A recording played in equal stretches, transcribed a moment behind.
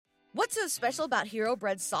What's so special about Hero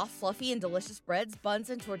Bread's soft, fluffy, and delicious breads, buns,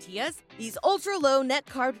 and tortillas? These ultra-low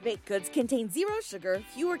net-carb baked goods contain zero sugar,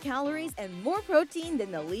 fewer calories, and more protein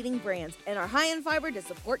than the leading brands, and are high in fiber to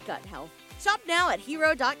support gut health. Shop now at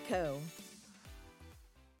hero.co.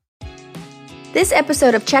 This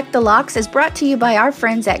episode of Check the Locks is brought to you by our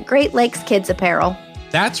friends at Great Lakes Kids Apparel.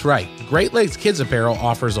 That's right. Great Lakes Kids Apparel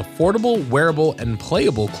offers affordable, wearable, and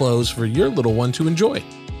playable clothes for your little one to enjoy.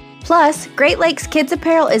 Plus, Great Lakes Kids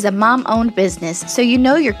Apparel is a mom-owned business, so you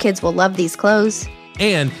know your kids will love these clothes.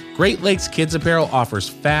 And Great Lakes Kids Apparel offers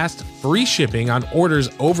fast, free shipping on orders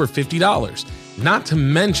over $50, not to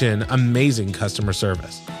mention amazing customer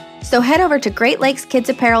service. So head over to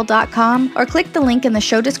GreatLakesKidsApparel.com or click the link in the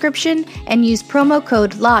show description and use promo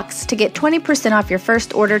code LOCKS to get 20% off your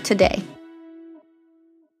first order today.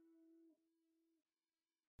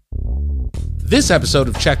 This episode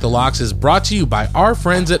of Check the Locks is brought to you by our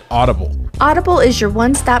friends at Audible. Audible is your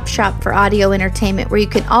one-stop shop for audio entertainment where you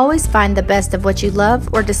can always find the best of what you love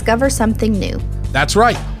or discover something new. That's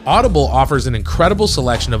right. Audible offers an incredible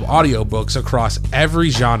selection of audiobooks across every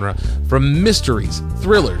genre, from mysteries,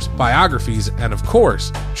 thrillers, biographies, and of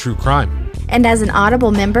course, true crime. And as an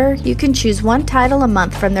Audible member, you can choose one title a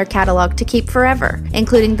month from their catalog to keep forever,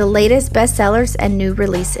 including the latest bestsellers and new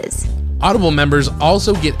releases. Audible members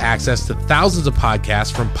also get access to thousands of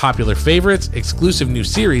podcasts from popular favorites, exclusive new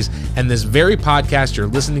series, and this very podcast you're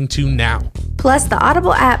listening to now. Plus, the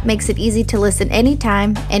Audible app makes it easy to listen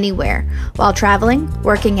anytime, anywhere. While traveling,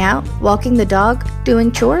 working out, walking the dog,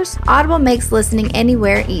 doing chores, Audible makes listening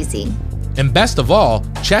anywhere easy. And best of all,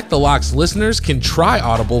 Check the Locks listeners can try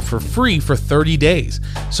Audible for free for 30 days.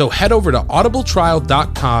 So head over to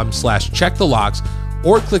audibletrial.com/checkthelocks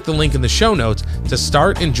or click the link in the show notes to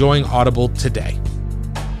start enjoying Audible today.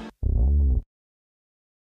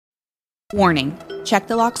 Warning. Check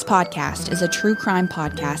the Locks podcast is a true crime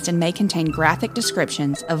podcast and may contain graphic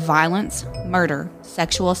descriptions of violence, murder,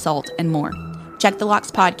 sexual assault, and more. Check the Locks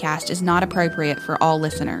podcast is not appropriate for all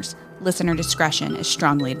listeners. Listener discretion is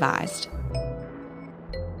strongly advised.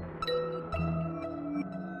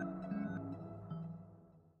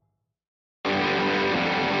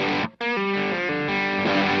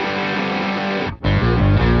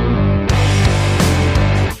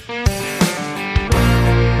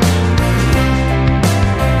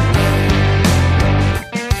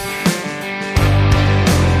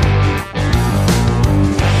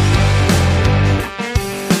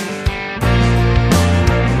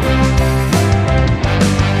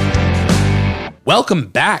 Welcome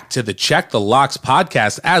back to the Check the Locks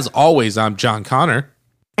podcast. As always, I'm John Connor.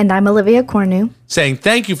 And I'm Olivia Cornu. Saying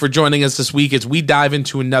thank you for joining us this week as we dive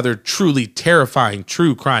into another truly terrifying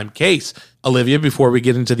true crime case. Olivia, before we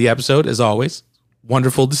get into the episode, as always,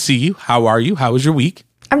 wonderful to see you. How are you? How was your week?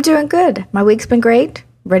 I'm doing good. My week's been great.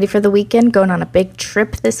 Ready for the weekend. Going on a big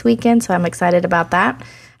trip this weekend, so I'm excited about that.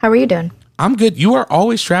 How are you doing? I'm good. You are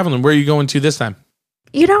always traveling. Where are you going to this time?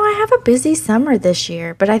 You know, I have a busy summer this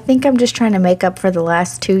year, but I think I'm just trying to make up for the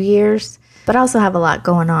last 2 years. But I also have a lot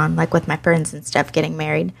going on, like with my friends and stuff getting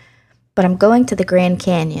married. But I'm going to the Grand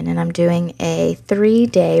Canyon, and I'm doing a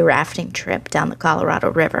 3-day rafting trip down the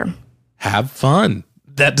Colorado River. Have fun.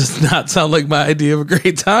 That does not sound like my idea of a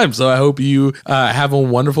great time. So I hope you have a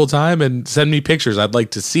wonderful time and send me pictures. I'd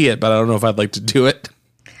like to see it, but I don't know if I'd like to do it.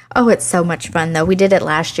 Oh, it's so much fun, though. We did it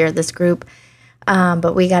last year, this group.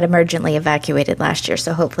 But we got emergently evacuated last year,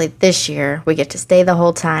 so hopefully this year we get to stay the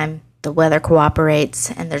whole time, the weather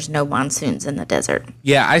cooperates, and there's no monsoons in the desert.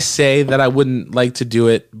 Yeah, I say that I wouldn't like to do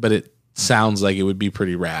it, but it sounds like it would be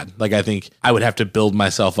pretty rad. Like, I think I would have to build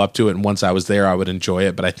myself up to it, and once I was there, I would enjoy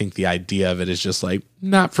it, but I think the idea of it is just like,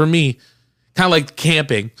 not for me. Kind of like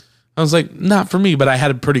camping. I was like, not for me, but I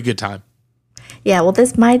had a pretty good time. Yeah, well,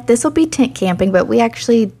 this will be tent camping, but we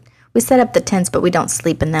set up the tents, but we don't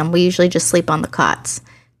sleep in them. We usually just sleep on the cots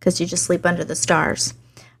because you just sleep under the stars.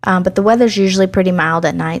 But the weather's usually pretty mild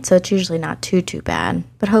at night, so it's usually not too bad.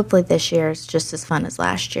 But hopefully this year is just as fun as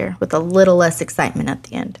last year with a little less excitement at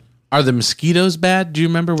the end. Are the mosquitoes bad? Do you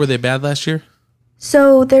remember? Were they bad last year?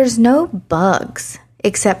 So there's no bugs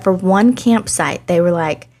except for one campsite. They were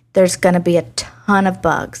like, there's going to be a ton of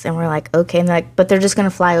bugs. And we're like, okay. And they're like, but they're just going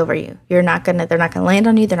to fly over you. They're not going to land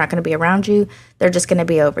on you. They're not going to be around you. They're just going to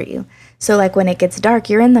be over you. So like when it gets dark,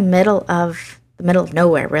 you're in the middle of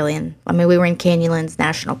nowhere, really. And I mean, we were in Canyonlands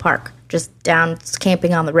National Park, just down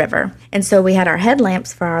camping on the river. And so we had our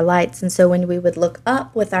headlamps for our lights. And so when we would look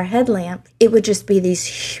up with our headlamp, it would just be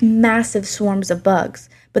these massive swarms of bugs.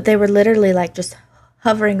 But they were literally like just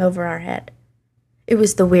hovering over our head. It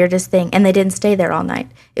was the weirdest thing. And they didn't stay there all night.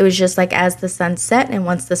 It was just like as the sun set, and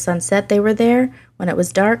once the sun set, they were there when it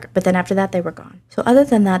was dark. But then after that, they were gone. So other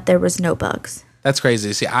than that, there was no bugs. That's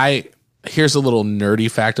crazy. See, here's a little nerdy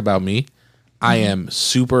fact about me. I am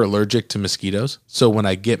super allergic to mosquitoes. So when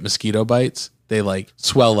I get mosquito bites, they like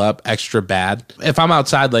swell up extra bad. If I'm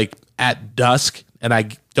outside like at dusk and I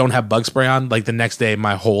don't have bug spray on, like the next day,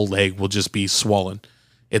 my whole leg will just be swollen.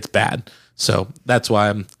 It's bad. So that's why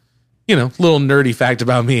I'm, little nerdy fact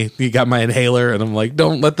about me. You got my inhaler and I'm like,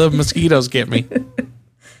 don't let the mosquitoes get me.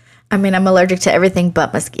 I mean, I'm allergic to everything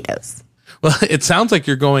but mosquitoes. Well, it sounds like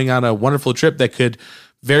you're going on a wonderful trip that could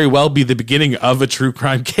very well be the beginning of a true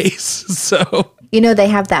crime case. So, they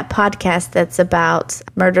have that podcast that's about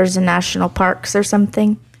murders in national parks or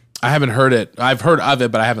something. I haven't heard it. I've heard of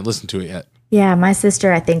it, but I haven't listened to it yet. Yeah, my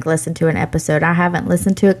sister, I think, listened to an episode. I haven't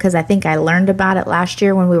listened to it because I think I learned about it last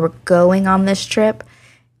year when we were going on this trip.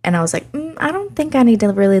 And I was like, I don't think I need to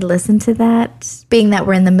really listen to that, being that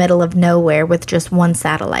we're in the middle of nowhere with just one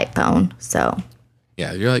satellite phone. So,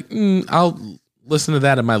 yeah, you're like, I'll listen to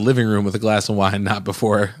that in my living room with a glass of wine, not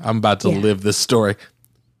before I'm about to live this story.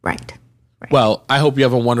 Right. Well, I hope you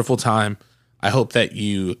have a wonderful time. I hope that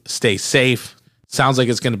you stay safe. Sounds like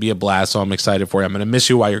it's going to be a blast, so I'm excited for you. I'm going to miss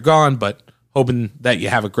you while you're gone, but hoping that you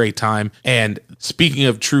have a great time. And speaking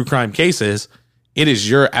of true crime cases, it is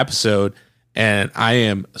your episode, and I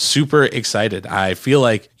am super excited. I feel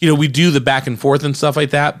like, we do the back and forth and stuff like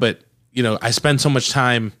that, but, I spend so much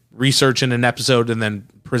time researching an episode and then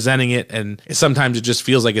presenting it, and sometimes it just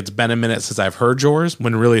feels like it's been a minute since I've heard yours,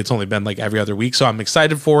 when really it's only been like every other week. So I'm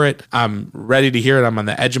excited for it. I'm ready to hear it. I'm on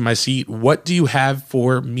the edge of my seat. What do you have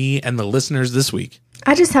for me and the listeners this week?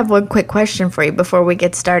 I just have one quick question for you before we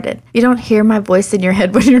get started. You don't hear my voice in your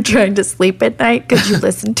head when you're trying to sleep at night because you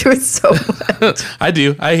listen to it so much. I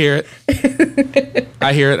do. I hear it.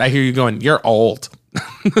 I hear it. I hear you going, you're old.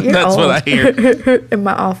 That's old. What I hear. In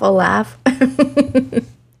my awful laugh.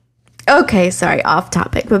 Okay, sorry, off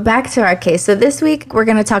topic, but back to our case. So this week, we're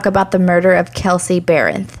going to talk about the murder of Kelsey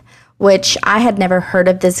Berreth, which I had never heard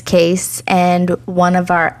of this case, and one of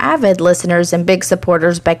our avid listeners and big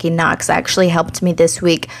supporters, Becky Knox, actually helped me this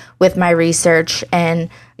week with my research and,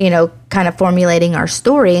 kind of formulating our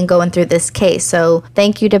story and going through this case. So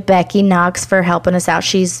thank you to Becky Knox for helping us out.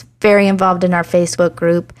 She's very involved in our Facebook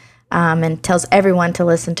group. And tells everyone to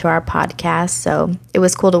listen to our podcast. So it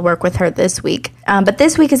was cool to work with her this week. But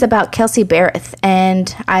this week is about Kelsey Berreth,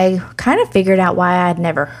 and I kind of figured out why I had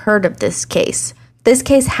never heard of this case. This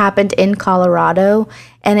case happened in Colorado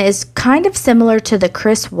and is kind of similar to the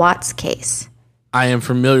Chris Watts case. I am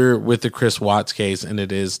familiar with the Chris Watts case, and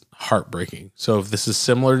it is heartbreaking. So if this is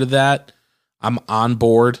similar to that, I'm on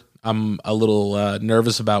board. I'm a little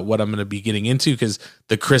nervous about what I'm going to be getting into because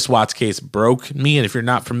the Chris Watts case broke me. And if you're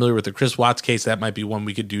not familiar with the Chris Watts case, that might be one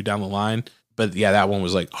we could do down the line. But yeah, that one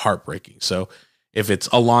was like heartbreaking. So if it's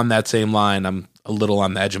along that same line, I'm a little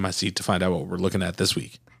on the edge of my seat to find out what we're looking at this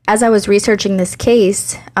week. As I was researching this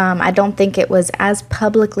case, I don't think it was as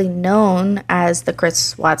publicly known as the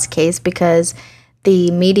Chris Watts case because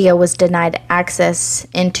the media was denied access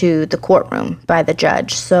into the courtroom by the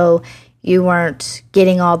judge. So you weren't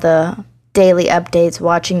getting all the daily updates,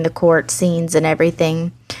 watching the court scenes and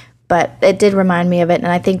everything. But it did remind me of it,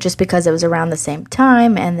 and I think just because it was around the same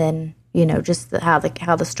time and then, just how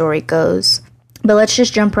the story goes. But let's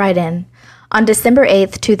just jump right in. On December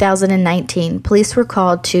 8th, 2019, police were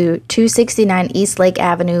called to 269 East Lake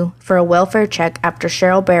Avenue for a welfare check after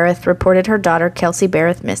Cheryl Berreth reported her daughter Kelsey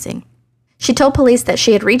Berreth missing. She told police that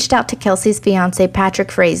she had reached out to Kelsey's fiancé,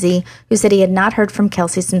 Patrick Frazee, who said he had not heard from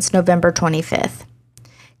Kelsey since November 25th.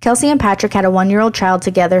 Kelsey and Patrick had a 1-year-old child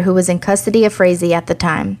together who was in custody of Frazee at the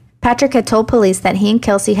time. Patrick had told police that he and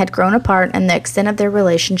Kelsey had grown apart and the extent of their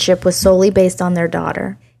relationship was solely based on their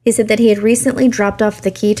daughter. He said that he had recently dropped off the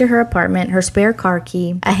key to her apartment, her spare car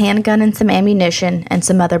key, a handgun and some ammunition, and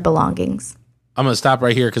some other belongings. I'm going to stop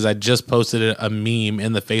right here because I just posted a meme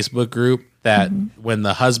in the Facebook group that when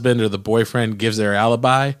the husband or the boyfriend gives their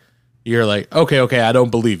alibi, you're like, okay, I don't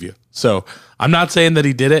believe you. So I'm not saying that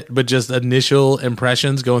he did it, but just initial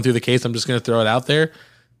impressions going through the case, I'm just going to throw it out there.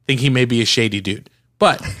 Think he may be a shady dude.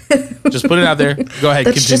 But just put it out there. Go ahead,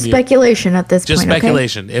 That's continue. just speculation at this point. Just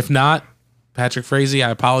speculation. Okay? If not, Patrick Frazee, I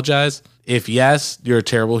apologize. If yes, you're a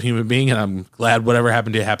terrible human being, and I'm glad whatever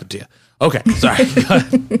happened to you happened to you. Okay, sorry. Go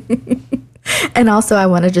ahead. And also, I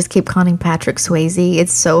want to just keep calling Patrick Swayze.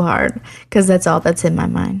 It's so hard because that's all that's in my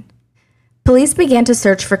mind. Police began to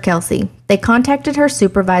search for Kelsey. They contacted her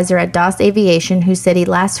supervisor at Doss Aviation, who said he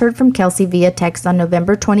last heard from Kelsey via text on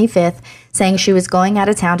November 25th, saying she was going out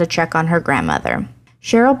of town to check on her grandmother.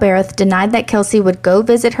 Cheryl Berreth denied that Kelsey would go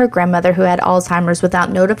visit her grandmother who had Alzheimer's without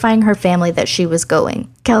notifying her family that she was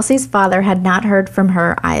going. Kelsey's father had not heard from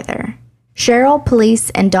her either. Cheryl, police,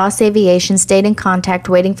 and Doss Aviation stayed in contact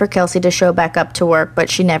waiting for Kelsey to show back up to work, but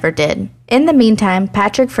she never did. In the meantime,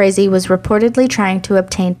 Patrick Frazee was reportedly trying to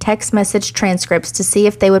obtain text message transcripts to see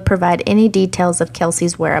if they would provide any details of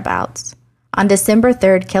Kelsey's whereabouts. On December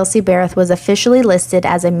 3rd, Kelsey Berreth was officially listed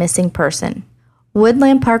as a missing person.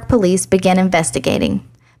 Woodland Park Police began investigating.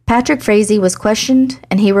 Patrick Frazee was questioned,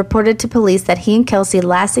 and he reported to police that he and Kelsey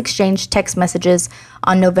last exchanged text messages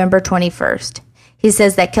on November 21st. He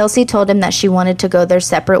says that Kelsey told him that she wanted to go their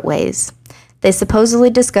separate ways. They supposedly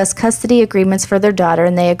discussed custody agreements for their daughter,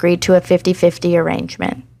 and they agreed to a 50-50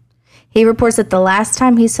 arrangement. He reports that the last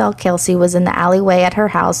time he saw Kelsey was in the alleyway at her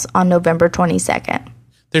house on November 22nd.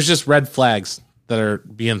 There's just red flags that are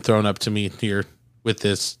being thrown up to me here with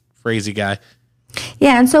this Frazee guy.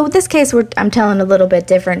 Yeah, and so with this case, I'm telling a little bit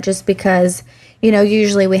different just because,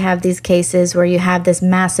 usually we have these cases where you have this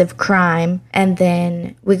massive crime and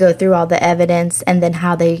then we go through all the evidence and then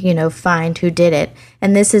how they, find who did it.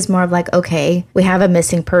 And this is more of like, okay, we have a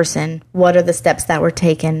missing person. What are the steps that were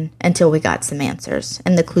taken until we got some answers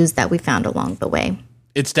and the clues that we found along the way?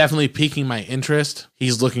 It's definitely piquing my interest.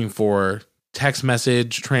 He's looking for text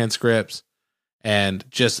message transcripts and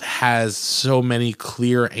just has so many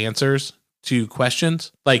clear answers to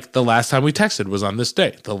questions. Like, the last time we texted was on this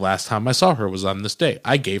day. The last time I saw her was on this day.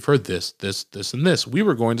 I gave her this, and this. We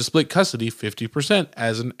were going to split custody 50%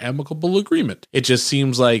 as an amicable agreement. It just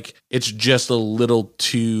seems like it's just a little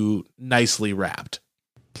too nicely wrapped.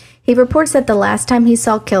 He reports that the last time he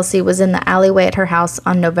saw Kelsey was in the alleyway at her house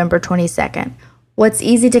on November 22nd. What's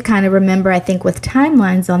easy to kind of remember, I think, with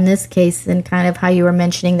timelines on this case and kind of how you were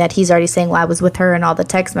mentioning that he's already saying, well, I was with her and all the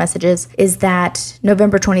text messages, is that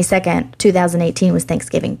November 22nd, 2018 was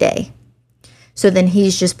Thanksgiving Day. So then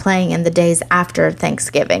he's just playing in the days after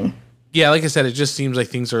Thanksgiving. Yeah, like I said, it just seems like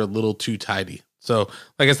things are a little too tidy. So,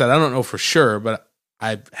 like I said, I don't know for sure, but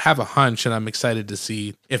I have a hunch and I'm excited to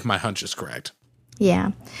see if my hunch is correct.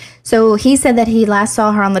 Yeah. So he said that he last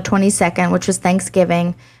saw her on the 22nd, which was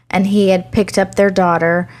Thanksgiving, and he had picked up their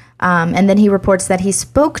daughter. And then he reports that he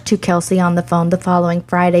spoke to Kelsey on the phone the following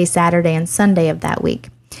Friday, Saturday, and Sunday of that week.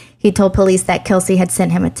 He told police that Kelsey had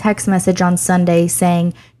sent him a text message on Sunday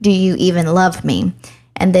saying, "Do you even love me?"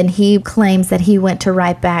 And then he claims that he went to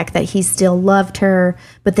write back that he still loved her,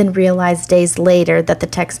 but then realized days later that the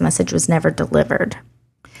text message was never delivered.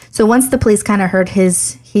 So once the police kind of heard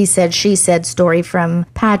his he said, she said story from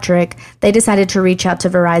Patrick, they decided to reach out to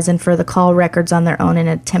Verizon for the call records on their own in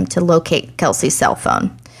an attempt to locate Kelsey's cell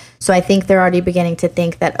phone. So I think they're already beginning to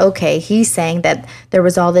think that, okay, he's saying that there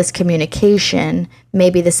was all this communication.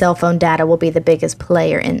 Maybe the cell phone data will be the biggest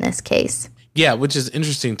player in this case. Yeah, which is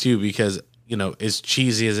interesting too, because as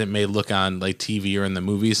cheesy as it may look on like TV or in the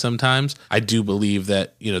movies sometimes, I do believe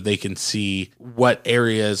that, they can see what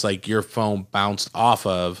areas like your phone bounced off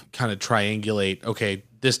of, kind of triangulate, okay,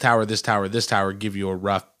 this tower, give you a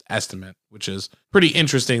rough estimate, which is pretty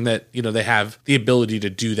interesting that, they have the ability to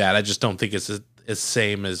do that. I just don't think it's as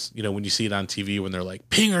same as, when you see it on TV when they're like,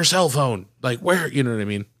 ping her cell phone, like where, you know what I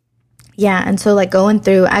mean? Yeah, and so like going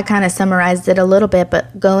through, I kind of summarized it a little bit,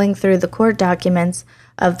 but going through the court documents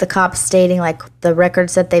of the cops stating like the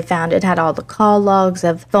records that they found, it had all the call logs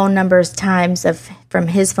of phone numbers, times of from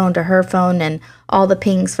his phone to her phone, and all the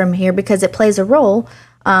pings from here because it plays a role,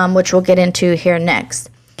 which we'll get into here next.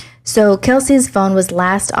 So Kelsey's phone was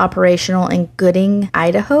last operational in Gooding,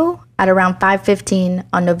 Idaho at around 5:15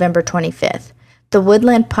 on November 25th. The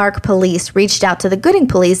Woodland Park Police reached out to the Gooding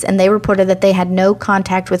Police, and they reported that they had no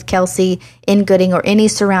contact with Kelsey in Gooding or any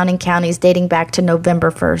surrounding counties dating back to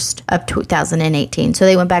November 1st of 2018. So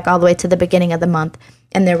they went back all the way to the beginning of the month,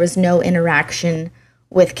 and there was no interaction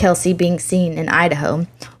with Kelsey being seen in Idaho.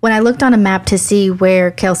 When I looked on a map to see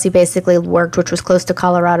where Kelsey basically worked, which was close to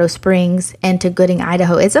Colorado Springs and to Gooding,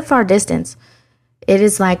 Idaho, it's a far distance. It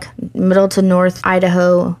is like middle to north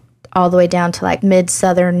Idaho, all the way down to like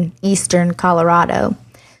mid-southern eastern Colorado.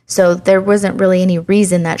 So there wasn't really any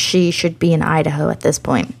reason that she should be in Idaho at this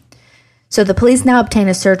point. So the police now obtain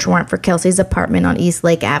a search warrant for Kelsey's apartment on East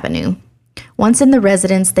Lake Avenue. Once in the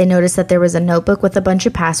residence, they noticed that there was a notebook with a bunch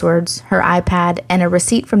of passwords, her iPad, and a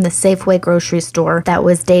receipt from the Safeway grocery store that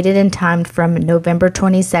was dated and timed from November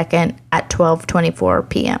 22nd at 12:24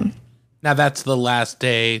 p.m. Now, that's the last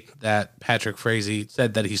day that Patrick Frazee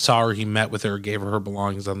said that he saw her, he met with her, gave her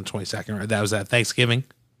belongings on the 22nd, right? That was at Thanksgiving?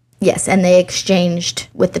 Yes, and they exchanged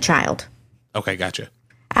with the child. Okay, gotcha.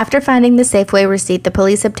 After finding the Safeway receipt, the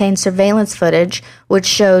police obtained surveillance footage, which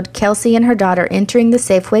showed Kelsey and her daughter entering the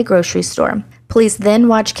Safeway grocery store. Police then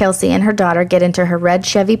watch Kelsey and her daughter get into her red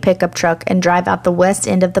Chevy pickup truck and drive out the west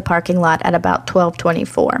end of the parking lot at about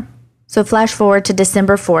 12:24. So flash forward to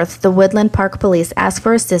December 4th, the Woodland Park Police ask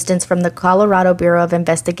for assistance from the Colorado Bureau of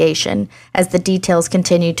Investigation as the details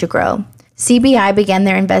continued to grow. CBI began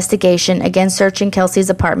their investigation, again searching Kelsey's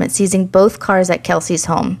apartment, seizing both cars at Kelsey's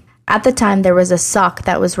home. At the time, there was a sock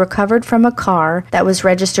that was recovered from a car that was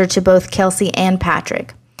registered to both Kelsey and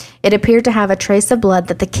Patrick. It appeared to have a trace of blood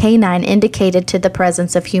that the canine indicated to the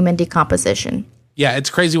presence of human decomposition. Yeah,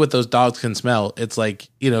 it's crazy what those dogs can smell. It's like,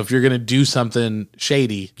 if you're going to do something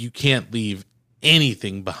shady, you can't leave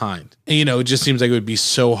anything behind. And, it just seems like it would be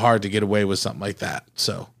so hard to get away with something like that.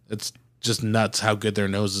 So it's just nuts how good their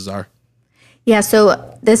noses are. Yeah,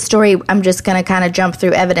 so this story, I'm just going to kind of jump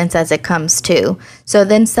through evidence as it comes to. So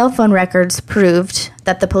then cell phone records proved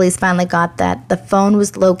that the police finally got that the phone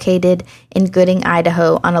was located in Gooding,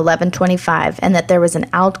 Idaho on 11/25, and that there was an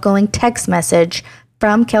outgoing text message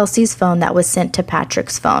from Kelsey's phone that was sent to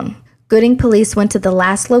Patrick's phone. Gooding police went to the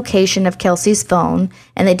last location of Kelsey's phone,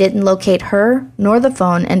 and they didn't locate her nor the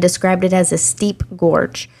phone and described it as a steep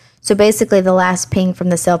gorge. So basically the last ping from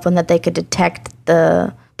the cell phone that they could detect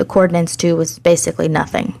the coordinates to was basically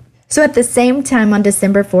nothing. So at the same time on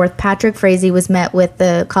December 4th, Patrick Frazee was met with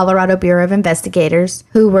the Colorado Bureau of Investigators,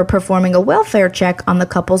 who were performing a welfare check on the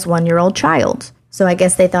couple's 1-year-old child. So I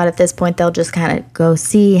guess they thought at this point they'll just kind of go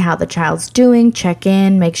see how the child's doing, check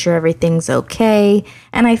in, make sure everything's okay,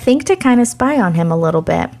 and I think to kind of spy on him a little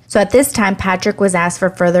bit. So at this time, Patrick was asked for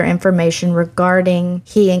further information regarding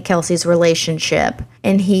he and Kelsey's relationship,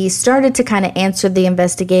 and he started to kind of answer the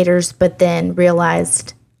investigators, but then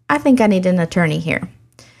realized, I think I need an attorney here.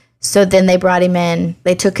 So then they brought him in,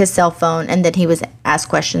 they took his cell phone, and then he was asked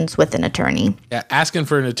questions with an attorney. Yeah, asking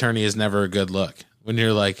for an attorney is never a good look. When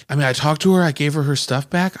you're like, I talked to her, I gave her stuff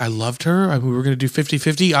back, I loved her, we were going to do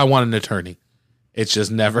 50-50, I want an attorney. It's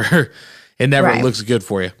just never, it never Right. looks good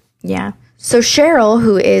for you. Yeah. So Cheryl,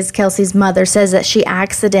 who is Kelsey's mother, says that she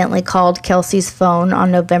accidentally called Kelsey's phone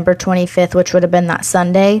on November 25th, which would have been that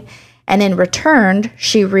Sunday, and in return,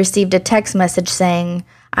 she received a text message saying,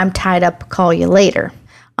 I'm tied up, call you later.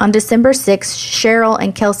 On December 6th, Cheryl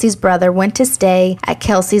and Kelsey's brother went to stay at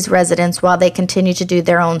Kelsey's residence while they continued to do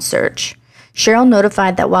their own search. Cheryl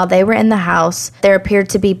notified that while they were in the house, there appeared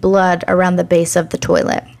to be blood around the base of the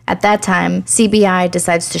toilet. At that time, CBI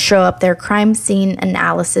decides to show up. Their crime scene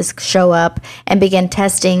analysis show up and begin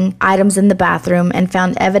testing items in the bathroom and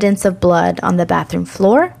found evidence of blood on the bathroom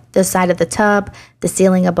floor, the side of the tub, the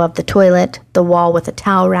ceiling above the toilet, the wall with a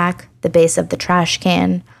towel rack, the base of the trash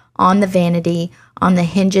can, on the vanity, on the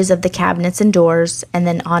hinges of the cabinets and doors, and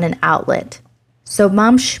then on an outlet. So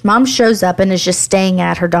mom shows up and is just staying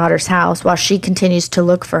at her daughter's house while she continues to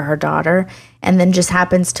look for her daughter, and then just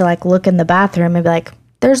happens to look in the bathroom and be like,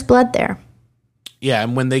 there's blood there. Yeah,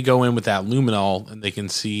 and when they go in with that luminol and they can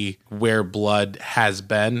see where blood has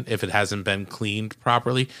been, if it hasn't been cleaned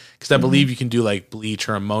properly, because I believe you can do bleach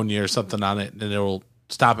or ammonia or something on it, and it will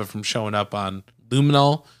stop it from showing up on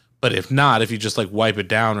luminol. But if not, if you just wipe it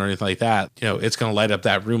down or anything like that, it's going to light up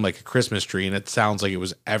that room like a Christmas tree, and it sounds like it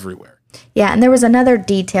was everywhere. Yeah, and there was another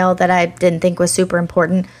detail that I didn't think was super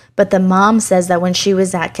important, but the mom says that when she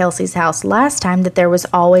was at Kelsey's house last time that there was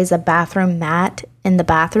always a bathroom mat in the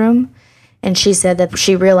bathroom, and she said that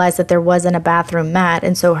she realized that there wasn't a bathroom mat,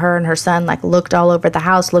 and so her and her son looked all over the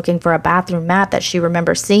house looking for a bathroom mat that she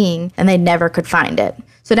remembers seeing, and they never could find it.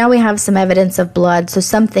 So now we have some evidence of blood, so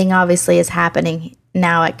something obviously is happening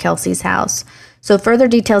now at Kelsey's house. So further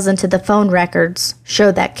details into the phone records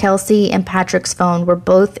show that Kelsey and Patrick's phone were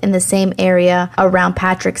both in the same area around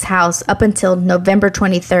Patrick's house up until November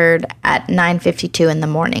 23rd at 9:52 in the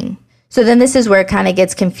morning. So then this is where it kind of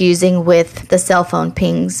gets confusing with the cell phone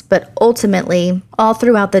pings, but ultimately, all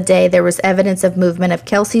throughout the day, there was evidence of movement of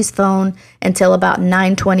Kelsey's phone until about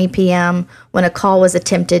 9:20 p.m. when a call was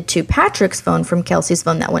attempted to Patrick's phone from Kelsey's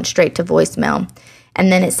phone that went straight to voicemail. And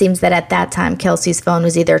then it seems that at that time, Kelsey's phone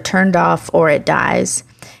was either turned off or it dies.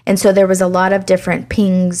 And so there was a lot of different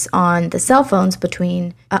pings on the cell phones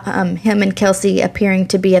between him and Kelsey appearing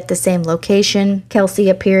to be at the same location, Kelsey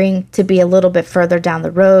appearing to be a little bit further down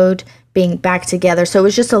the road, being back together. So it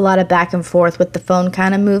was just a lot of back and forth with the phone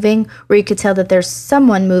kind of moving, where you could tell that there's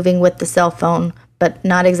someone moving with the cell phone, but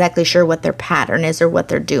not exactly sure what their pattern is or what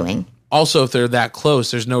they're doing. Also, if they're that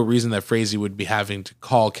close, there's no reason that Frazee would be having to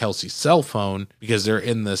call Kelsey's cell phone because they're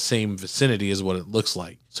in the same vicinity as what it looks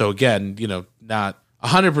like. So again, not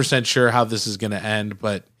 100% sure how this is going to end,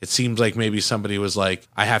 but it seems like maybe somebody was like,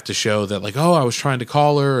 I have to show that I was trying to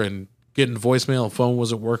call her and getting voicemail, phone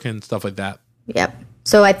wasn't working, stuff like that. Yep.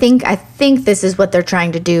 So I think this is what they're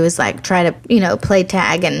trying to do, is like try to, play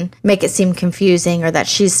tag and make it seem confusing or that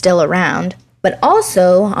she's still around. But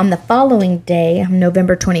also on the following day,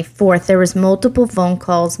 November 24th, there was multiple phone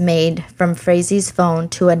calls made from Frazie's phone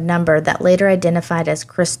to a number that later identified as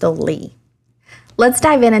Crystal Lee. Let's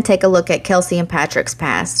dive in and take a look at Kelsey and Patrick's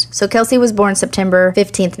past. So Kelsey was born September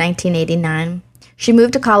 15th, 1989. She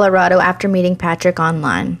moved to Colorado after meeting Patrick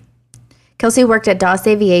online. Kelsey worked at Doss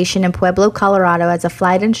Aviation in Pueblo, Colorado as a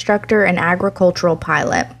flight instructor and agricultural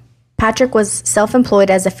pilot. Patrick was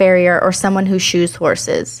self-employed as a farrier or someone who shoes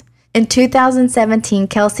horses. In 2017,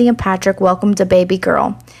 Kelsey and Patrick welcomed a baby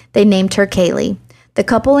girl. They named her Kaylee. The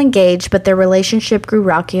couple engaged, but their relationship grew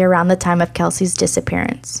rocky around the time of Kelsey's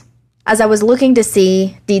disappearance. As I was looking to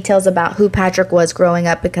see details about who Patrick was growing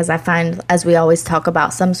up, because I find, as we always talk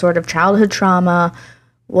about, some sort of childhood trauma.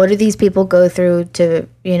 What do these people go through to,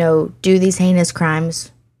 do these heinous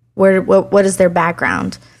crimes? What is their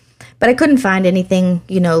background? But I couldn't find anything,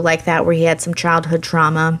 like that where he had some childhood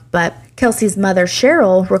trauma. But Kelsey's mother,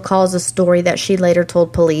 Cheryl, recalls a story that she later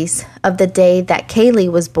told police of the day that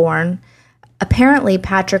Kaylee was born. Apparently,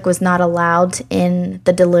 Patrick was not allowed in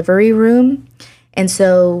the delivery room. And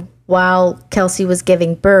so while Kelsey was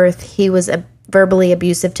giving birth, he was verbally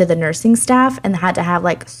abusive to the nursing staff and had to have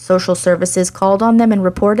social services called on them and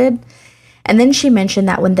reported. And then she mentioned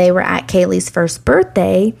that when they were at Kaylee's first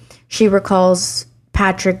birthday, she recalls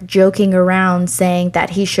Patrick joking around saying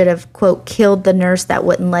that he should have, quote, killed the nurse that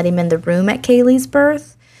wouldn't let him in the room at Kaylee's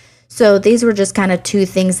birth. So these were just kind of two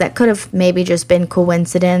things that could have maybe just been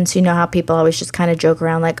coincidence. You know how people always just kind of joke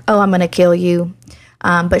around like, oh, I'm going to kill you.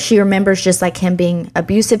 But she remembers just him being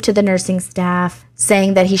abusive to the nursing staff,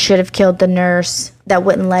 saying that he should have killed the nurse that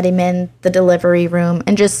wouldn't let him in the delivery room,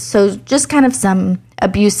 and just kind of some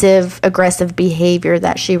abusive, aggressive behavior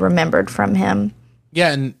that she remembered from him.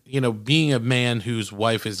 Yeah, and, being a man whose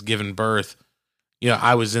wife has given birth,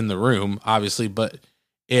 I was in the room, obviously, but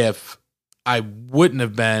if I wouldn't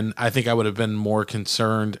have been, I think I would have been more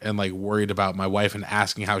concerned and, worried about my wife and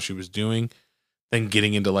asking how she was doing than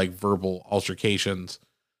getting into, verbal altercations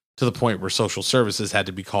to the point where social services had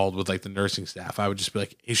to be called with, the nursing staff. I would just be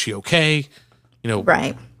like, is she okay?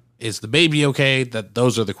 Right. Is the baby okay?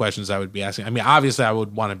 Those are the questions I would be asking. I mean, obviously I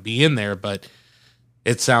would want to be in there, but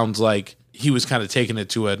it sounds like he was kind of taking it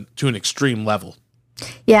to an extreme level.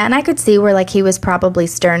 Yeah, and I could see where he was probably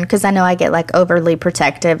stern, because I know I get overly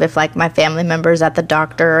protective if my family member's at the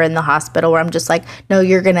doctor or in the hospital, where I'm just no,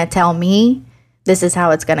 you're going to tell me this is how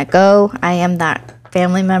it's going to go. I am that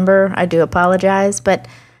family member. I do apologize, but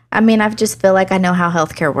I mean, I just feel I know how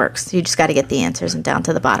healthcare works. You just got to get the answers and down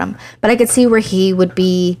to the bottom. But I could see where he would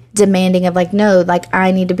be demanding of no,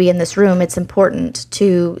 I need to be in this room. It's important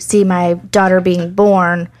to see my daughter being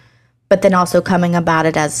born, but then also coming about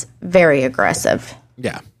it as very aggressive.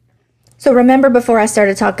 Yeah. So remember, before I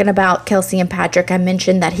started talking about Kelsey and Patrick, I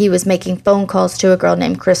mentioned that he was making phone calls to a girl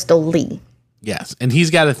named Crystal Lee. Yes, and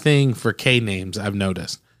he's got a thing for K names, I've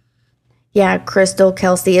noticed. Yeah, Crystal,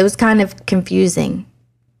 Kelsey. It was kind of confusing.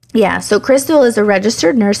 Yeah, so Crystal is a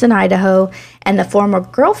registered nurse in Idaho and the former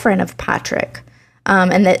girlfriend of Patrick.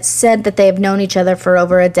 And that said that they have known each other for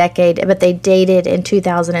over a decade, but they dated in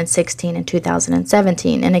 2016 and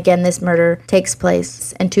 2017. And again, this murder takes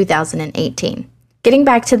place in 2018. Getting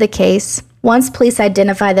back to the case, once police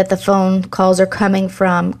identify that the phone calls are coming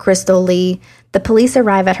from Crystal Lee, the police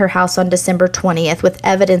arrive at her house on December 20th with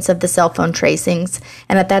evidence of the cell phone tracings,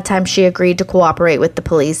 and at that time she agreed to cooperate with the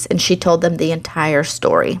police, and she told them the entire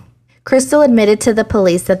story. Crystal admitted to the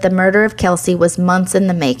police that the murder of Kelsey was months in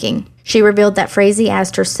the making. She revealed that Frazee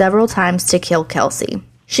asked her several times to kill Kelsey.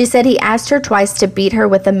 She said he asked her twice to beat her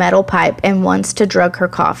with a metal pipe and once to drug her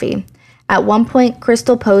coffee. At one point,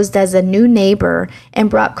 Crystal posed as a new neighbor and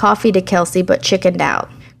brought coffee to Kelsey but chickened out.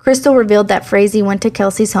 Crystal revealed that Frazee went to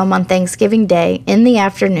Kelsey's home on Thanksgiving Day in the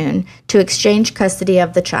afternoon to exchange custody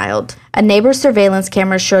of the child. A neighbor's surveillance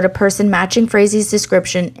camera showed a person matching Frazee's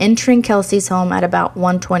description entering Kelsey's home at about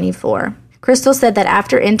 1:24. Crystal said that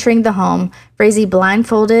after entering the home, Frazee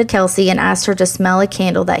blindfolded Kelsey and asked her to smell a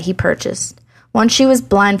candle that he purchased. Once she was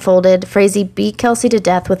blindfolded, Frazee beat Kelsey to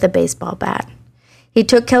death with a baseball bat. He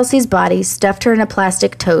took Kelsey's body, stuffed her in a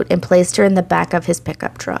plastic tote, and placed her in the back of his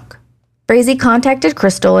pickup truck. Frazee contacted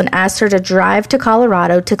Crystal and asked her to drive to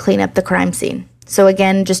Colorado to clean up the crime scene. So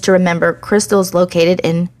again, just to remember, Crystal's located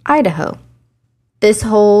in Idaho. This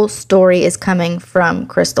whole story is coming from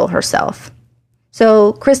Crystal herself.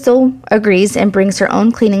 So Crystal agrees and brings her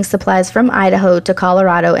own cleaning supplies from Idaho to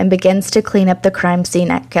Colorado and begins to clean up the crime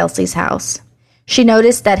scene at Kelsey's house. She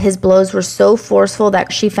noticed that his blows were so forceful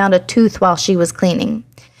that she found a tooth while she was cleaning.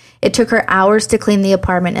 It took her hours to clean the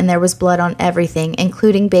apartment, and there was blood on everything,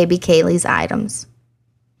 including baby Kaylee's items.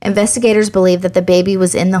 Investigators believe that the baby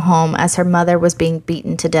was in the home as her mother was being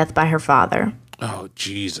beaten to death by her father. Oh,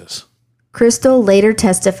 Jesus. Crystal later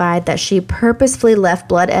testified that she purposefully left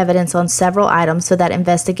blood evidence on several items so that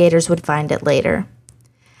investigators would find it later.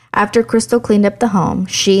 After Crystal cleaned up the home,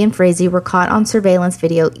 she and Frazee were caught on surveillance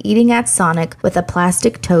video eating at Sonic with a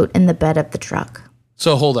plastic tote in the bed of the truck.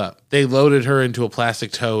 So hold up. They loaded her into a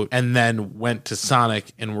plastic tote and then went to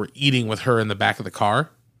Sonic and were eating with her in the back of the car?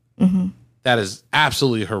 Mm-hmm. That is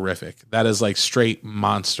absolutely horrific. That is like straight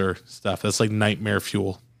monster stuff. That's like nightmare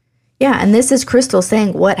fuel. Yeah, and this is Crystal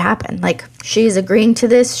saying what happened. Like, she's agreeing to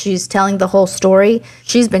this. She's telling the whole story.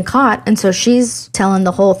 She's been caught, and so she's telling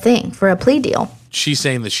the whole thing for a plea deal. She's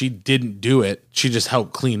saying that she didn't do it. She just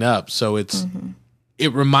helped clean up. So it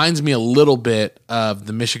reminds me a little bit of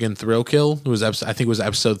the Michigan Thrill Kill. It was I think it was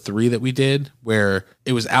episode 3 that we did, where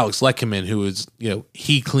it was Alex Leckerman who was,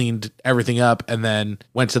 he cleaned everything up and then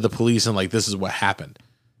went to the police and like, this is what happened.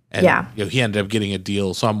 And he ended up getting a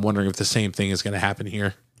deal. So I'm wondering if the same thing is going to happen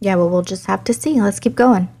here. Yeah, well, we'll just have to see. Let's keep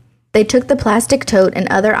going. They took the plastic tote and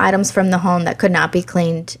other items from the home that could not be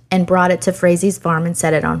cleaned and brought it to Frazee's farm and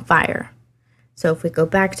set it on fire. So if we go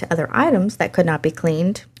back to other items that could not be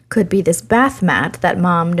cleaned, could be this bath mat that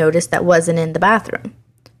Mom noticed that wasn't in the bathroom.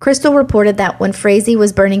 Crystal reported that when Frazee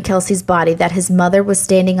was burning Kelsey's body, that his mother was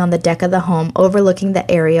standing on the deck of the home overlooking the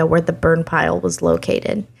area where the burn pile was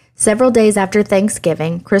located. Several days after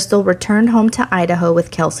Thanksgiving, Crystal returned home to Idaho with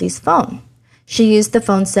Kelsey's phone. She used the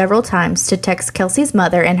phone several times to text Kelsey's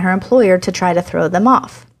mother and her employer to try to throw them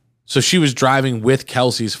off. So she was driving with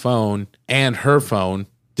Kelsey's phone and her phone.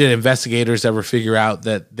 Did investigators ever figure out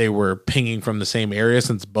that they were pinging from the same area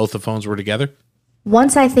since both the phones were together?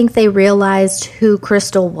 Once I think they realized who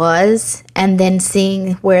Crystal was, and then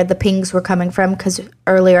seeing where the pings were coming from, because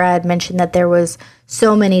earlier I had mentioned that there was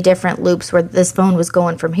so many different loops where this phone was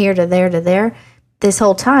going from here to there to there. This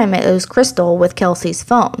whole time it was Crystal with Kelsey's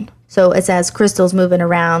phone. So it's as Crystal's moving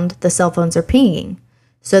around, the cell phones are pinging.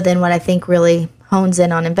 So then what I think really hones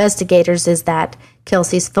in on investigators is that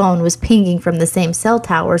Kelsey's phone was pinging from the same cell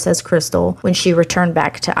towers as Crystal when she returned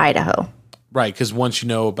back to Idaho. Right, because once you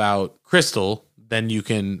know about Crystal, then you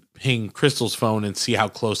can ping Crystal's phone and see how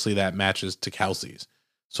closely that matches to Kelsey's.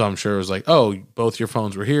 So I'm sure it was like, oh, both your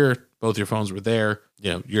phones were here, both your phones were there.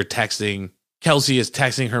 You're texting. Kelsey is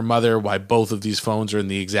texting her mother why both of these phones are in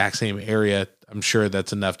the exact same area. I'm sure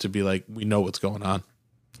that's enough to be like, we know what's going on.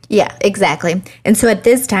 Yeah, exactly. And so at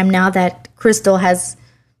this time, now that Crystal has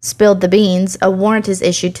spilled the beans, a warrant is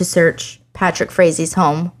issued to search Patrick Frazee's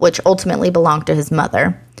home, which ultimately belonged to his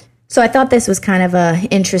mother. So I thought this was kind of a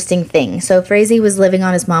interesting thing. So Frazee was living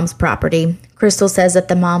on his mom's property. Crystal says that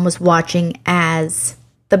the mom was watching as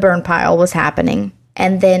the burn pile was happening.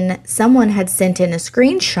 And then someone had sent in a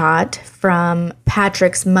screenshot from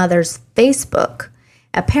Patrick's mother's Facebook.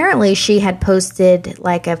 Apparently, she had posted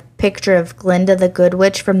like a picture of Glinda the Good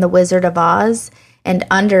Witch from The Wizard of Oz, and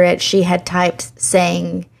under it she had typed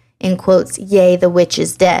saying, in quotes, "Yay, the witch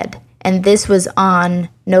is dead." And this was on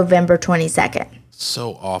November 22nd.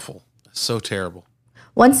 So awful. So terrible.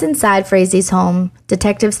 Once inside Frazee's home,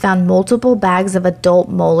 detectives found multiple bags of adult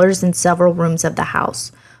molars in several rooms of the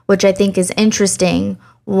house, which I think is interesting.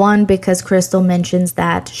 One, because Crystal mentions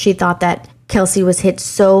that she thought that Kelsey was hit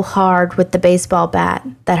so hard with the baseball bat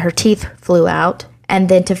that her teeth flew out, and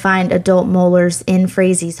then to find adult molars in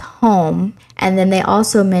Frazee's home. And then they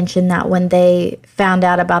also mentioned that when they found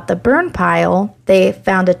out about the burn pile, they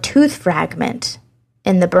found a tooth fragment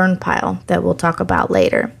in the burn pile that we'll talk about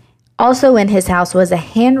later. Also in his house was a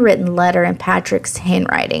handwritten letter in Patrick's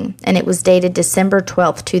handwriting, and it was dated December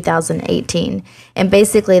 12th, 2018. And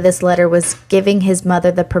basically this letter was giving his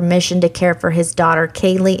mother the permission to care for his daughter,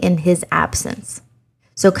 Kaylee, in his absence.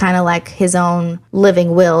 So kind of like his own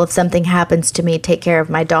living will, if something happens to me, take care of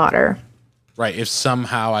my daughter. Right, if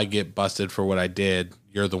somehow I get busted for what I did,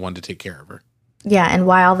 you're the one to take care of her. Yeah, and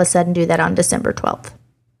why all of a sudden do that on December 12th?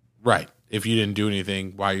 Right, if you didn't do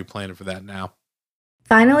anything, why are you planning for that now?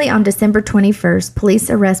 Finally, on December 21st, police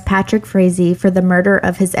arrest Patrick Frazee for the murder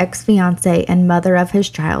of his ex-fiancée and mother of his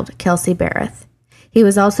child, Kelsey Berreth. He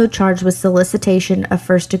was also charged with solicitation of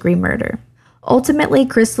first-degree murder. Ultimately,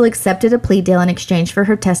 Crystal accepted a plea deal in exchange for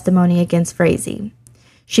her testimony against Frazee.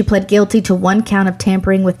 She pled guilty to one count of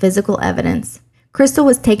tampering with physical evidence. Crystal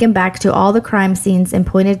was taken back to all the crime scenes and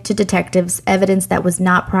pointed to detectives evidence that was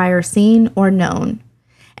not prior seen or known.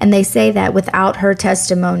 And they say that without her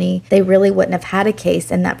testimony, they really wouldn't have had a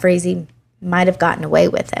case and that Frazee might have gotten away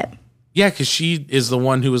with it. Yeah, because she is the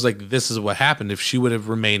one who was like, this is what happened. If she would have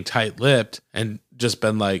remained tight-lipped and just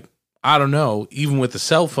been like, I don't know. Even with the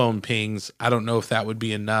cell phone pings, I don't know if that would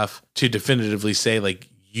be enough to definitively say, like,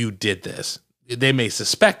 you did this. They may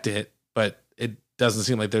suspect it, but it doesn't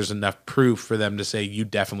seem like there's enough proof for them to say you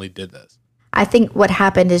definitely did this. I think what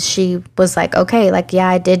happened is she was like, okay, like, yeah,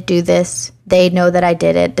 I did do this. They know that I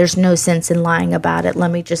did it. There's no sense in lying about it.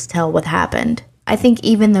 Let me just tell what happened. I think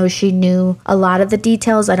even though she knew a lot of the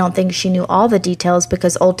details, I don't think she knew all the details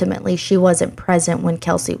because ultimately she wasn't present when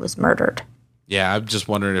Kelsey was murdered. Yeah, I'm just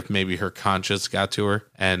wondering if maybe her conscience got to her,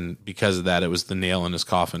 and because of that, it was the nail in his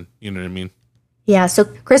coffin. You know what I mean? Yeah, so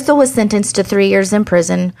Crystal was sentenced to 3 years in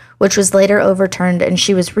prison, which was later overturned, and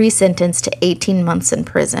she was resentenced to 18 months in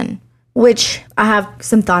prison, which I have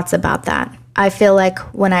some thoughts about that. I feel like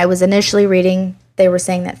when I was initially reading, they were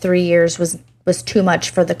saying that 3 years was too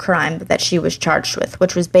much for the crime that she was charged with,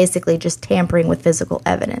 which was basically just tampering with physical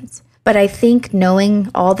evidence. But I think knowing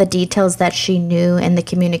all the details that she knew and the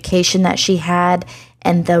communication that she had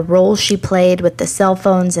and the role she played with the cell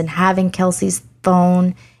phones and having Kelsey's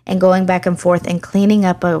phone and going back and forth and cleaning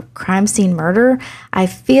up a crime scene murder, I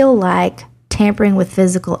feel like tampering with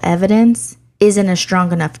physical evidence isn't a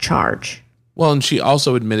strong enough charge. Well, and she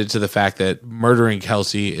also admitted to the fact that murdering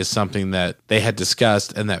Kelsey is something that they had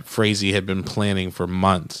discussed and that Frazee had been planning for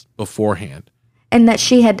months beforehand. And that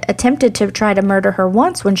she had attempted to try to murder her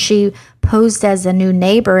once when she posed as a new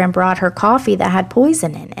neighbor and brought her coffee that had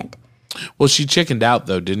poison in it. Well, she chickened out,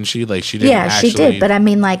 though, didn't she? Like, she didn't actually... Yeah, she did. But I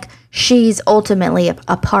mean, like, she's ultimately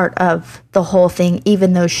a part of the whole thing,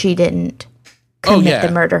 even though she didn't commit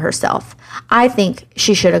the murder herself. I think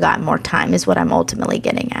she should have gotten more time is what I'm ultimately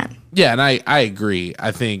getting at. Yeah, and I agree.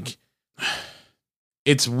 I think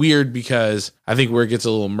it's weird because I think where it gets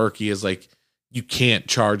a little murky is, like, you can't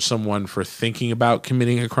charge someone for thinking about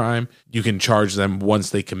committing a crime. You can charge them once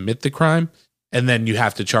they commit the crime, and then you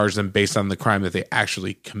have to charge them based on the crime that they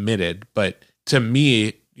actually committed. But to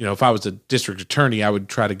me, you know, if I was a district attorney, I would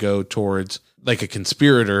try to go towards like a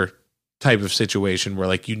conspirator type of situation where,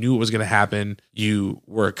 like, you knew it was going to happen. You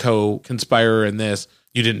were a co-conspirer in this.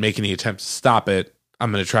 You didn't make any attempts to stop it.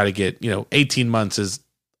 I'm going to try to get, 18 months is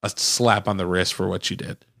a slap on the wrist for what you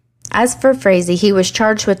did. As for Frazee, he was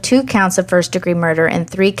charged with 2 counts of first-degree murder and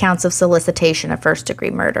 3 counts of solicitation of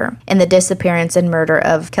first-degree murder in the disappearance and murder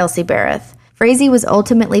of Kelsey Berreth. Frazee was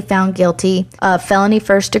ultimately found guilty of felony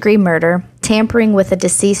first-degree murder, tampering with a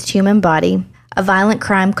deceased human body, a violent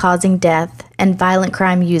crime causing death, and violent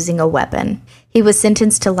crime using a weapon. He was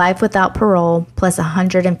sentenced to life without parole plus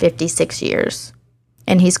 156 years,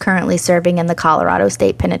 and he's currently serving in the Colorado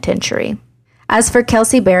State Penitentiary. As for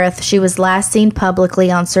Kelsey Berreth, she was last seen publicly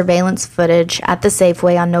on surveillance footage at the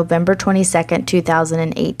Safeway on November 22,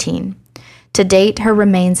 2018. To date, her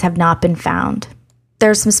remains have not been found.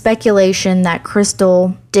 There's some speculation that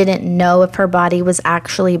Crystal didn't know if her body was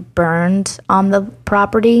actually burned on the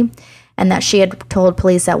property, and that she had told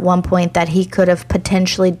police at one point that he could have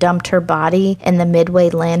potentially dumped her body in the Midway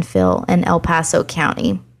landfill in El Paso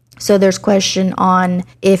County. So there's question on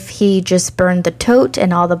if he just burned the tote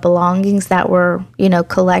and all the belongings that were,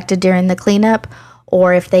 collected during the cleanup,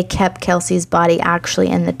 or if they kept Kelsey's body actually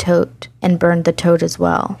in the tote and burned the tote as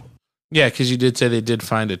well. Yeah, because you did say they did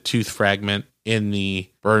find a tooth fragment in the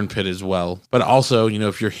burn pit as well. But also,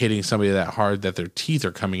 if you're hitting somebody that hard that their teeth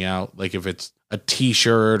are coming out, like if it's a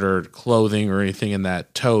t-shirt or clothing or anything in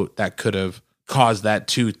that tote, that could have caused that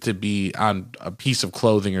tooth to be on a piece of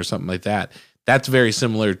clothing or something like that. That's very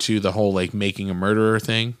similar to the whole, like, making a murderer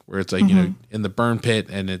thing, where it's like, in the burn pit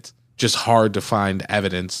and it's just hard to find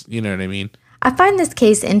evidence. You know what I mean? I find this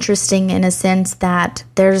case interesting in a sense that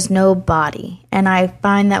there's no body. And I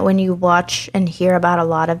find that when you watch and hear about a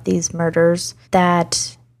lot of these murders,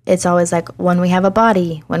 that it's always like, when we have a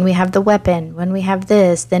body, when we have the weapon, when we have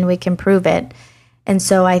this, then we can prove it. And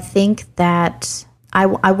so I think that I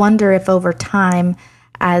wonder if over time,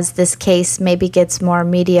 as this case maybe gets more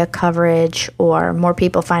media coverage or more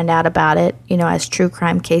people find out about it, as true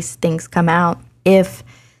crime case things come out, if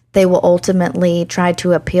they will ultimately try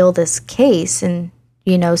to appeal this case and,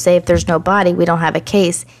 say if there's no body, we don't have a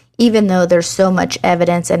case, even though there's so much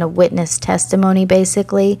evidence and a witness testimony,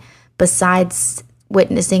 basically, besides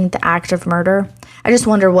witnessing the act of murder. I just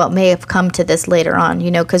wonder what may have come to this later on,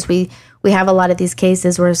 because we have a lot of these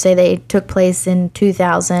cases where, say, they took place in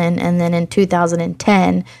 2000 and then in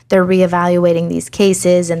 2010, they're reevaluating these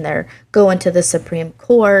cases and they're going to the Supreme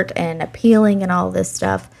Court and appealing and all this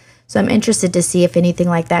stuff. So I'm interested to see if anything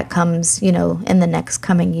like that comes, in the next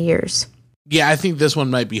coming years. Yeah, I think this one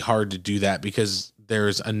might be hard to do that because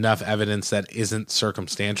there's enough evidence that isn't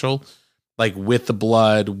circumstantial, like with the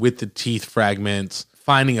blood, with the teeth fragments,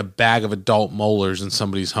 finding a bag of adult molars in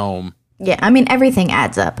somebody's home. Yeah, I mean, everything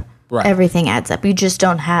adds up. Right. everything adds up. You just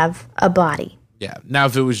don't have a body. Yeah. Now,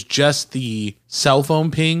 if it was just the cell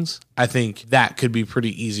phone pings, I think that could be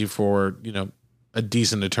pretty easy for, a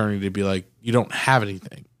decent attorney to be like, you don't have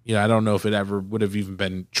anything. I don't know if it ever would have even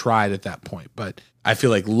been tried at that point, but I feel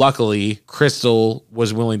like luckily Crystal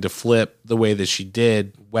was willing to flip the way that she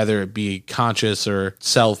did, whether it be conscious or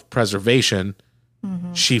self-preservation.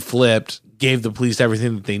 Mm-hmm. She flipped, gave the police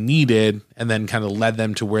everything that they needed, and then kind of led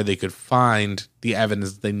them to where they could find the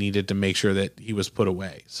evidence they needed to make sure that he was put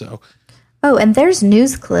away. So, oh, and there's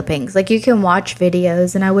news clippings. Like, you can watch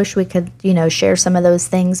videos, and I wish we could, share some of those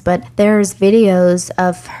things, but there's videos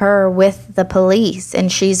of her with the police,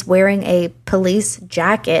 and she's wearing a police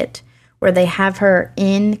jacket where they have her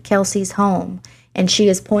in Kelsey's home, and she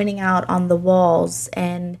is pointing out on the walls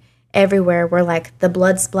and everywhere where, like, the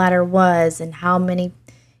blood splatter was and how many,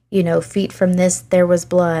 feet from this there was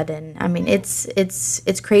blood. And, I mean,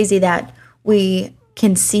 it's crazy that we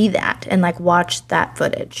can see that and, like, watch that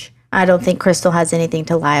footage. I don't think Crystal has anything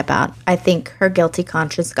to lie about. I think her guilty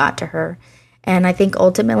conscience got to her. And I think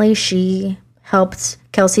ultimately she helped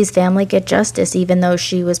Kelsey's family get justice, even though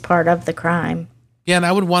she was part of the crime. Yeah, and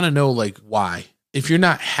I would want to know, like, why. If you're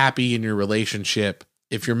not happy in your relationship,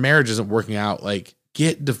 if your marriage isn't working out, like,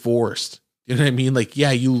 get divorced. You know what I mean? Like,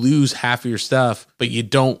 yeah, you lose half of your stuff, but you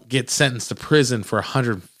don't get sentenced to prison for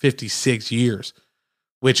 156 years.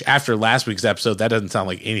 Which, after last week's episode, that doesn't sound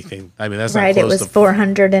like anything. I mean, that's not right. close It was to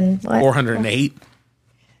 400 and what? 408.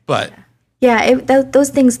 But yeah,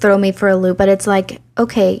 those things throw me for a loop. But it's like,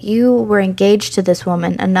 okay, you were engaged to this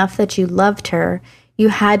woman enough that you loved her. You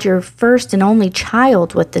had your first and only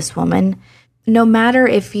child with this woman. No matter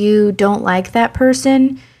if you don't like that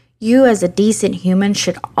person, you as a decent human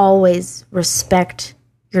should always respect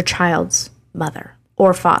your child's mother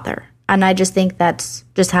or father. And I just think that's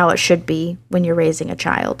just how it should be when you're raising a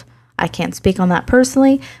child. I can't speak on that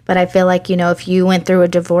personally, but I feel like, if you went through a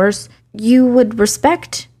divorce, you would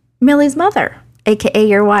respect Millie's mother, aka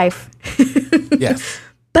your wife. yes.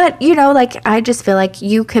 But, I just feel like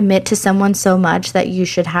you commit to someone so much that you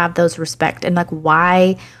should have those respect. And, like,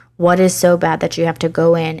 why, what is so bad that you have to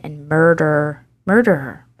go in and murder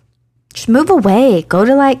her? Just move away. Go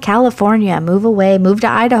to, like, California. Move away. Move to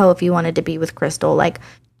Idaho if you wanted to be with Crystal. Like,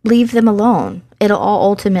 leave them alone. It'll all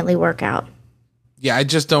ultimately work out. Yeah, I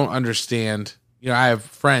just don't understand. I have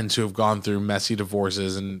friends who have gone through messy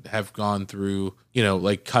divorces and have gone through,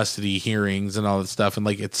 like custody hearings and all that stuff. And,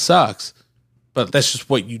 like, it sucks, but that's just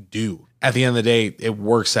what you do. At the end of the day, it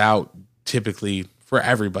works out typically for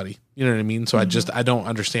everybody. You know what I mean? So I don't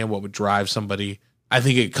understand what would drive somebody. I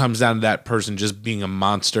think it comes down to that person just being a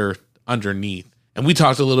monster underneath. And we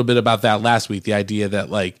talked a little bit about that last week, the idea that,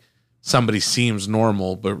 like, somebody seems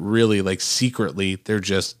normal, but really, like, secretly they're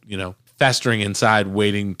just, festering inside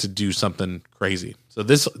waiting to do something crazy. So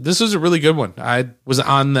this was a really good one. I was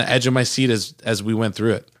on the edge of my seat as we went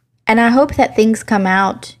through it. And I hope that things come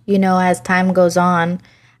out, as time goes on,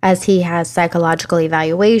 as he has psychological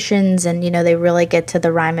evaluations and, they really get to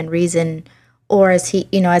the rhyme and reason, or as he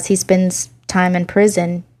spends time in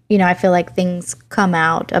prison, I feel like things come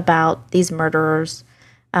out about these murderers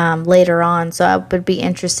later on. So I would be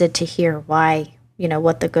interested to hear why,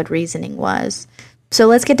 what the good reasoning was. So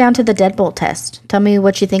let's get down to the deadbolt test. Tell me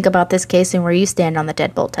what you think about this case and where you stand on the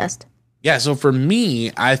deadbolt test. Yeah, so for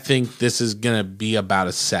me, I think this is going to be about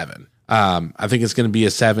a 7. I think it's going to be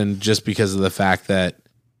a 7 just because of the fact that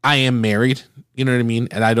I am married, you know what I mean?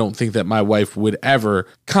 And I don't think that my wife would ever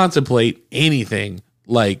contemplate anything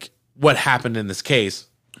like what happened in this case.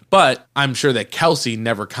 But I'm sure that Kelsey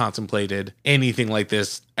never contemplated anything like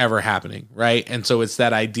this ever happening, right? And so it's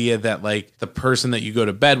that idea that, like, the person that you go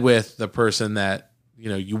to bed with, the person that,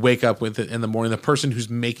 you wake up with in the morning, the person who's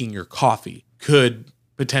making your coffee could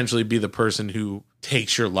potentially be the person who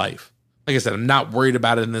takes your life. Like I said, I'm not worried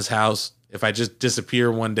about it in this house. If I just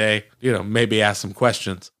disappear one day, maybe ask some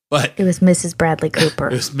questions. But it was Mrs. Bradley Cooper.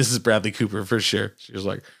 It was Mrs. Bradley Cooper for sure. She was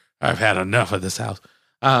like, I've had enough of this house.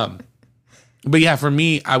 But yeah, for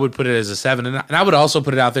me, I would put it as a 7. And I would also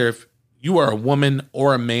put it out there, if you are a woman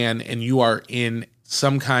or a man and you are in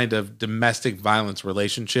some kind of domestic violence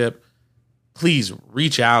relationship, please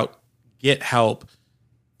reach out, get help.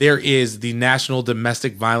 There is the National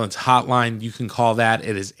Domestic Violence Hotline. You can call that.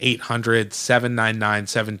 It is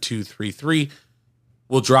 800-799-7233.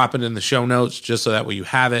 We'll drop it in the show notes just so that way you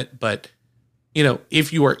have it. But,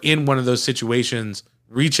 if you are in one of those situations,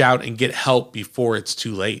 reach out and get help before it's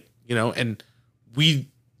too late, and we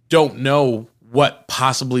don't know what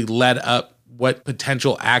possibly led up, what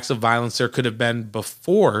potential acts of violence there could have been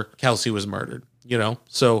before Kelsey was murdered,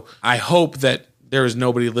 So I hope that there is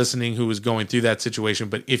nobody listening who is going through that situation.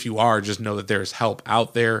 But if you are, just know that there is help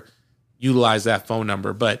out there. utilize that phone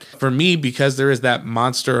number. But for me, because there is that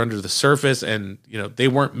monster under the surface and, they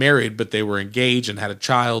weren't married, but they were engaged and had a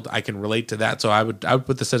child, I can relate to that. So I would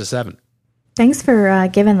put this at a 7. Thanks for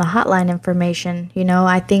giving the hotline information.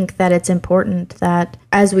 I think that it's important that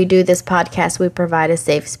as we do this podcast, we provide a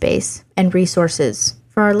safe space and resources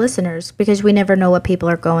for our listeners, because we never know what people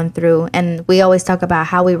are going through. And we always talk about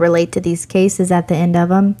how we relate to these cases at the end of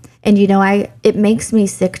them. And, it makes me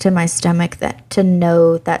sick to my stomach to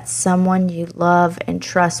know that someone you love and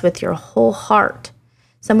trust with your whole heart,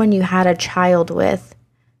 someone you had a child with,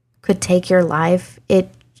 could take your life.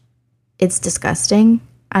 It's disgusting.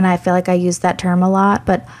 And I feel like I use that term a lot,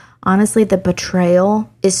 but honestly, the betrayal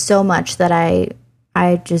is so much that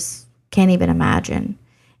I just can't even imagine.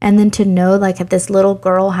 And then to know like this little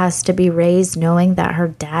girl has to be raised knowing that her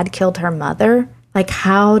dad killed her mother, like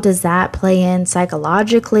how does that play in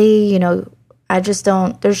psychologically? I just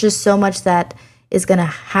don't, there's just so much that is going to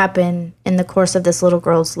happen in the course of this little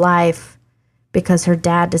girl's life because her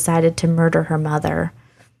dad decided to murder her mother.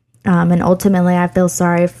 And ultimately, I feel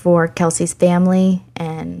sorry for Kelsey's family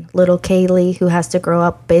and little Kaylee, who has to grow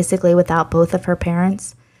up basically without both of her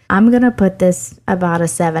parents. I'm going to put this about a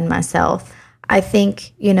 7 myself. I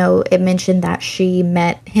think, it mentioned that she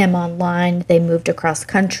met him online. They moved across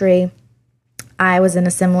country. I was in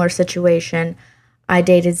a similar situation. I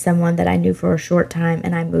dated someone that I knew for a short time,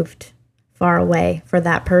 and I moved far away for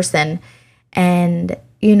that person. And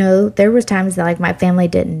there was times that like my family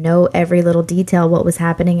didn't know every little detail what was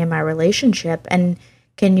happening in my relationship. And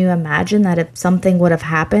can you imagine that if something would have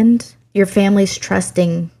happened, your family's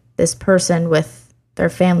trusting this person with their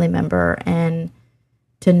family member, and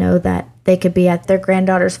to know that they could be at their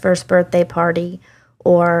granddaughter's first birthday party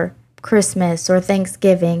or Christmas or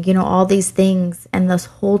Thanksgiving, all these things. And this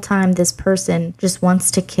whole time, this person just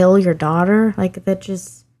wants to kill your daughter. Like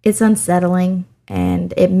it's unsettling.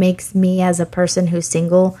 And it makes me as a person who's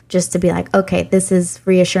single just to be like, okay, this is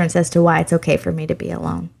reassurance as to why it's okay for me to be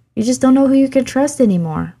alone. You just don't know who you can trust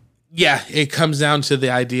anymore. Yeah, it comes down to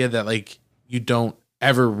the idea that like you don't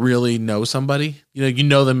ever really know somebody. You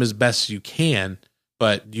know them as best you can,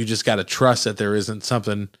 but you just got to trust that there isn't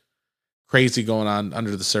something crazy going on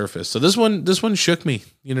under the surface. So this one shook me,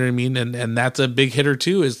 you know what I mean? And that's a big hitter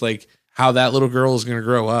too, is like how that little girl is going to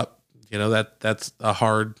grow up. That's a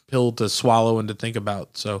hard pill to swallow and to think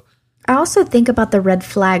about. So I also think about the red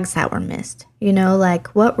flags that were missed. Like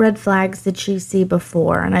what red flags did she see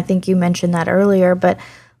before? And I think you mentioned that earlier, but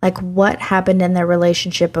like what happened in their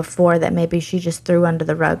relationship before that maybe she just threw under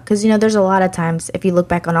the rug? Because, there's a lot of times, if you look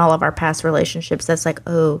back on all of our past relationships, that's like,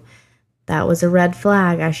 oh, that was a red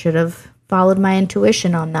flag. I should have followed my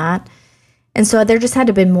intuition on that. And so there just had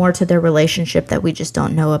to have been more to their relationship that we just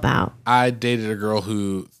don't know about. I dated a girl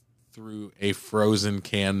who threw a frozen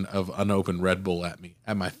can of unopened Red Bull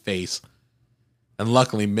at my face, and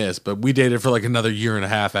luckily missed, but we dated for like another year and a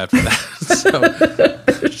half after that.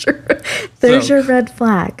 So sure. There's your red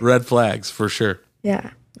flag. Red flags for sure.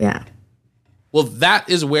 Yeah. Well, that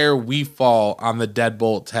is where we fall on the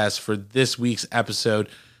deadbolt test for this week's episode,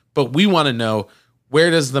 but we want to know, where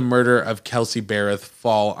does the murder of Kelsey Berreth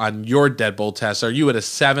fall on your deadbolt test? Are you at a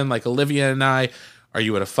 7 like Olivia and I? Are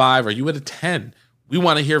you at a 5? Are you at a 10? We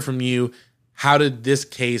want to hear from you. How did this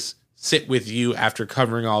case sit with you after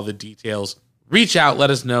covering all the details? Reach out, let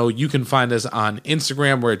us know. You can find us on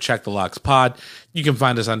Instagram. We're at Check the Locks Pod. You can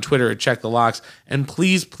find us on Twitter at Check the Locks. And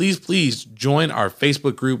please, please, please join our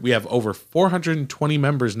Facebook group. We have over 420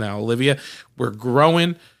 members now, Olivia. We're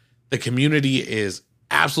growing. The community is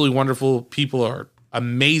absolutely wonderful. People are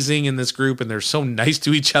amazing in this group, and they're so nice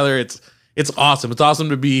to each other. It's awesome. It's awesome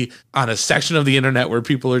to be on a section of the internet where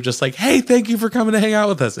people are just like, hey, thank you for coming to hang out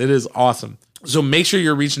with us. It is awesome. So make sure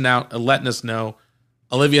you're reaching out and letting us know.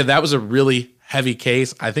 Olivia, that was a really heavy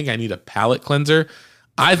case. I think I need a palate cleanser.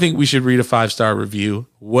 I think we should read a 5-star review.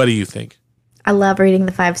 What do you think? I love reading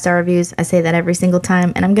the 5-star reviews. I say that every single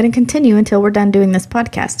time, and I'm going to continue until we're done doing this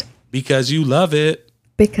podcast. Because you love it.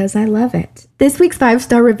 Because I love it. This week's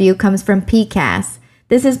 5-star review comes from PCAS.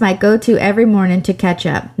 This is my go-to every morning to catch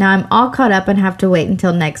up. Now I'm all caught up and have to wait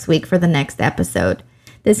until next week for the next episode.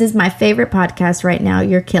 This is my favorite podcast right now.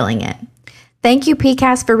 You're killing it. Thank you,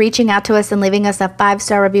 PCAST, for reaching out to us and leaving us a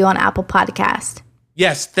 5-star review on Apple Podcast.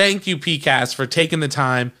 Yes, thank you, PCAST, for taking the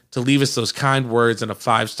time to leave us those kind words and a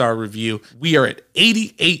 5-star review. We are at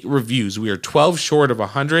 88 reviews. We are 12 short of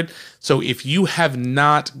 100. So if you have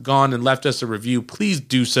not gone and left us a review, please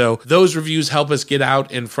do so. Those reviews help us get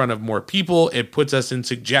out in front of more people. It puts us in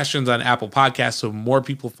suggestions on Apple Podcasts so more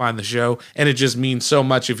people find the show. And it just means so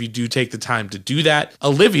much if you do take the time to do that.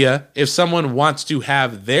 Olivia, if someone wants to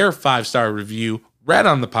have their 5-star review read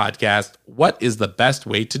on the podcast, what is the best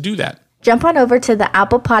way to do that? Jump on over to the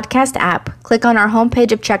Apple Podcast app, click on our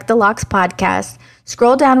homepage of Check the Locks podcast,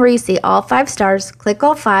 scroll down where you see all 5 stars, click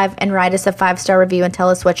all 5, and write us a 5-star review and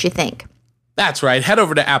tell us what you think. That's right. Head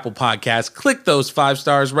over to Apple Podcasts, click those 5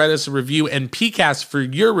 stars, write us a review, and PCAST for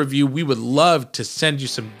your review. We would love to send you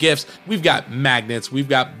some gifts. We've got magnets, we've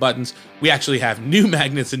got buttons. We actually have new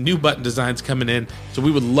magnets and new button designs coming in, so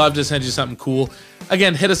we would love to send you something cool.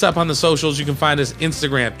 Again, hit us up on the socials. You can find us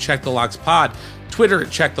Instagram, Check the Locks Pod, Twitter,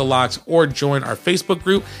 Check the Locks, or join our Facebook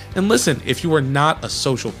group. And listen, if you are not a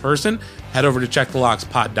social person, head over to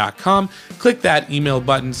checkthelockspod.com, click that email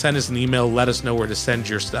button, send us an email, let us know where to send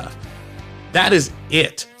your stuff. That is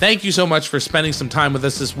it. Thank you so much for spending some time with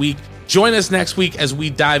us this week. Join us next week as we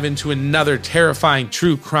dive into another terrifying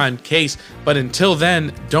true crime case. But until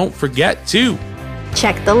then, don't forget to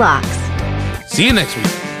check the locks. See you next week.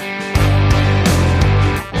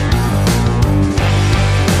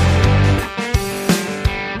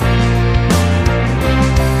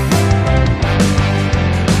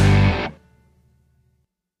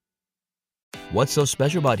 What's so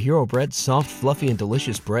special about Hero Bread's soft, fluffy, and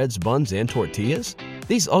delicious breads, buns, and tortillas?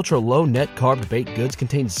 These ultra-low net-carb baked goods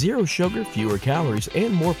contain zero sugar, fewer calories,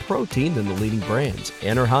 and more protein than the leading brands,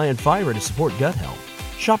 and are high in fiber to support gut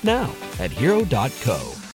health. Shop now at Hero.co.